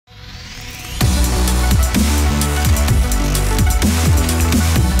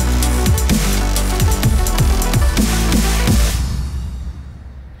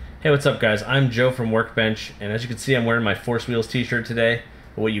Hey, what's up guys? I'm Joe from Workbench, and as you can see I'm wearing my Force Wheels t-shirt today,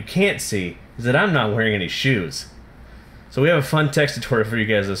 but what you can't see is that I'm not wearing any shoes. So we have a fun text tutorial for you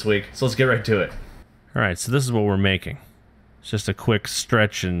guys this week, so let's get right to it. Alright, so this is what we're making. It's just a quick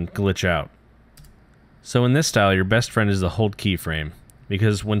stretch and glitch out. So in this style, your best friend is the hold keyframe,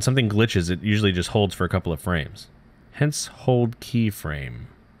 because when something glitches, it usually just holds for a couple of frames. Hence, hold keyframe.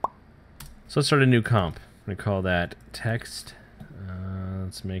 So let's start a new comp. I'm going to call that text.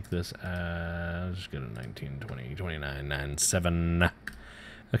 Let's make this, just go to 19, 20, 29, 9, 7.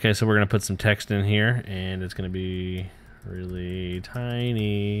 Okay, so we're going to put some text in here, and it's going to be really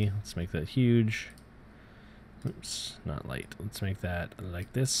tiny. Let's make that huge. Oops, not light. Let's make that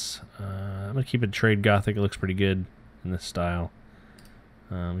like this. I'm going to keep it trade gothic. It looks pretty good in this style.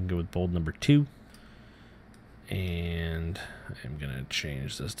 We can go with bold number 2. And I'm going to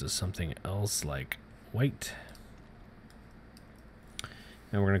change this to something else like white.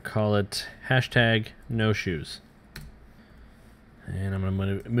 And we're going to call it hashtag no shoes. And I'm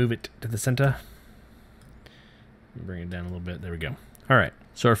going to move it to the center. Bring it down a little bit. There we go. All right.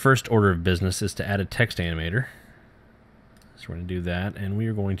 So our first order of business is to add a text animator. So we're going to do that. And we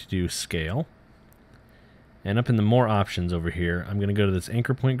are going to do scale. And up in the more options over here, I'm going to go to this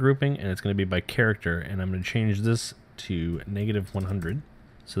anchor point grouping, and it's going to be by character. And I'm going to change this to -100.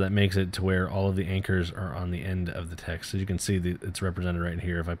 So that makes it to where all of the anchors are on the end of the text. As you can see, it's represented right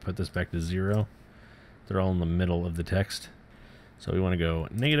here. If I put this back to 0, they're all in the middle of the text. So we want to go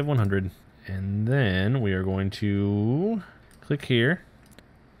 -100, and then we are going to click here,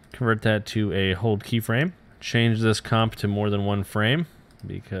 convert that to a hold keyframe, change this comp to more than 1 frame,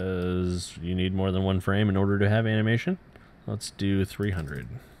 because you need more than 1 frame in order to have animation. Let's do 300.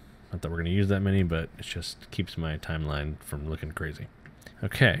 Not that we're going to use that many, but it just keeps my timeline from looking crazy.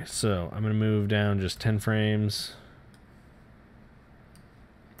 Okay, so I'm going to move down just 10 frames.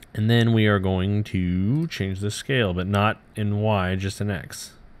 And then we are going to change the scale, but not in Y, just in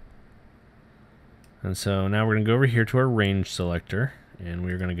X. And so now we're going to go over here to our range selector, and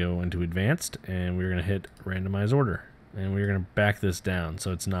we're going to go into advanced, and we're going to hit randomize order. And we're going to back this down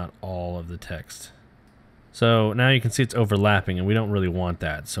so it's not all of the text. So now you can see it's overlapping, and we don't really want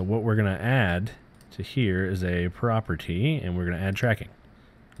that. So what we're going to add to here is a property, and we're going to add tracking.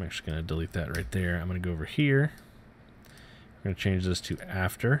 I'm actually going to delete that right there. I'm going to go over here. I'm going to change this to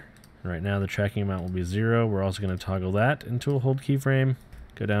after. Right now the tracking amount will be 0. We're also going to toggle that into a hold keyframe.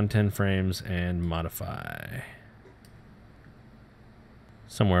 Go down 10 frames and modify.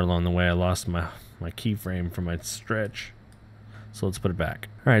 Somewhere along the way I lost my keyframe from my stretch. So let's put it back.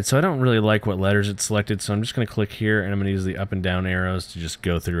 Alright, so I don't really like what letters it's selected, so I'm just going to click here and I'm going to use the up and down arrows to just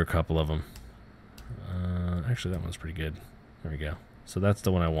go through a couple of them. Actually, that one's pretty good. There we go. So that's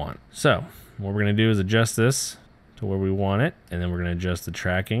the one I want. So what we're going to do is adjust this to where we want it, and then we're going to adjust the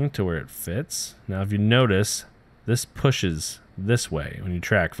tracking to where it fits. Now if you notice, this pushes this way when you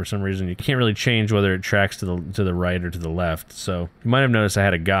track. For some reason you can't really change whether it tracks to the right or to the left. So you might have noticed I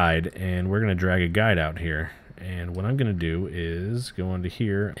had a guide, and we're going to drag a guide out here. And what I'm going to do is go onto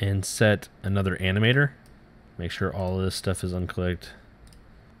here and set another animator. Make sure all of this stuff is unclicked.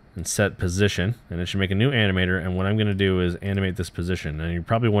 And set position, and it should make a new animator, and what I'm going to do is animate this position. And you're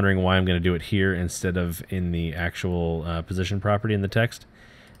probably wondering why I'm going to do it here instead of in the actual position property in the text,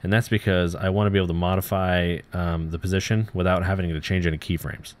 and that's because I want to be able to modify the position without having to change any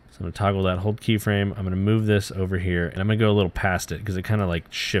keyframes. So I'm going to toggle that hold keyframe. I'm going to move this over here, and I'm going to go a little past it because it kind of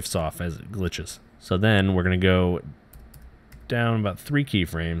like shifts off as it glitches. So then we're going to go down about 3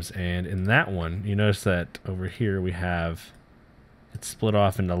 keyframes, and in that one you notice that over here we have it's split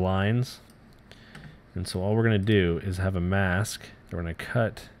off into lines. And so all we're going to do is have a mask that we're going to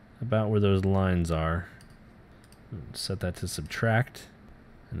cut about where those lines are. Set that to subtract.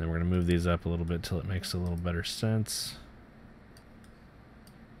 And then we're going to move these up a little bit till it makes a little better sense.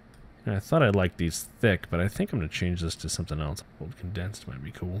 And I thought I liked these thick, but I think I'm going to change this to something else. Bold condensed might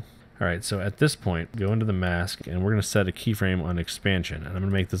be cool. Alright, so at this point, go into the mask, and we're going to set a keyframe on expansion. And I'm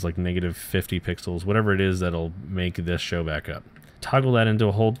going to make this like -50 pixels, whatever it is that'll make this show back up. Toggle that into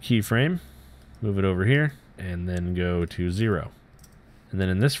a hold keyframe, move it over here, and then go to 0. And then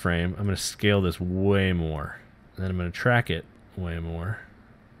in this frame, I'm going to scale this way more. And then I'm going to track it way more.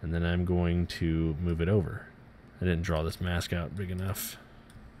 And then I'm going to move it over. I didn't draw this mask out big enough.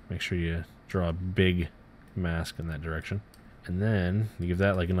 Make sure you draw a big mask in that direction. And then you give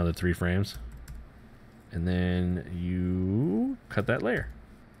that like another 3 frames. And then you cut that layer.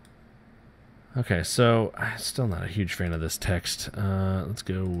 Okay, so I'm still not a huge fan of this text. Let's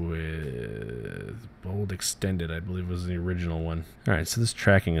go with old extended, I believe was the original one. All right, so this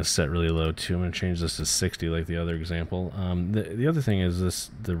tracking is set really low too. I'm gonna change this to 60 like the other example. The other thing is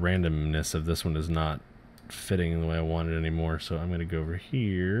the randomness of this one is not fitting the way I want it anymore. So I'm gonna go over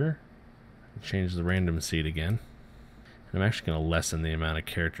here and change the random seed again. And I'm actually gonna lessen the amount of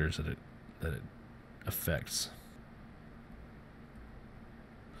characters that it affects.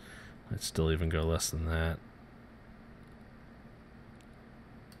 I'd still even go less than that.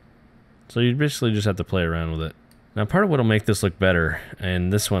 So you basically just have to play around with it. Now part of what will make this look better,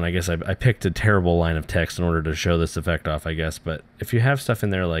 and this one I guess I picked a terrible line of text in order to show this effect off, I guess, but if you have stuff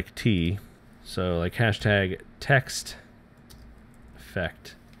in there like T, so like hashtag text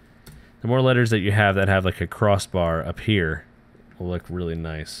effect, the more letters that you have that have like a crossbar up here will look really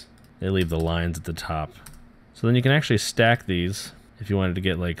nice. They leave the lines at the top. So then you can actually stack these if you wanted to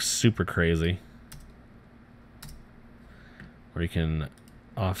get like super crazy. Or you can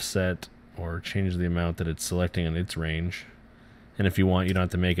offset or change the amount that it's selecting in its range. And if you want, you don't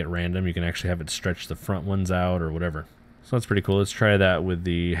have to make it random. You can actually have it stretch the front ones out or whatever. So that's pretty cool. Let's try that with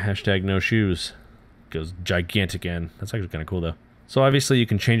the hashtag no shoes. Goes gigantic N. That's actually kind of cool though. So obviously you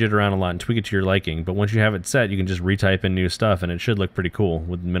can change it around a lot and tweak it to your liking, but once you have it set, you can just retype in new stuff and it should look pretty cool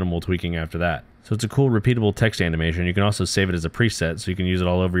with minimal tweaking after that. So it's a cool repeatable text animation. You can also save it as a preset so you can use it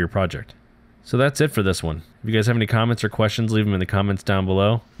all over your project. So that's it for this one. If you guys have any comments or questions, leave them in the comments down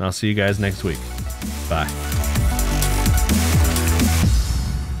below. And I'll see you guys next week. Bye.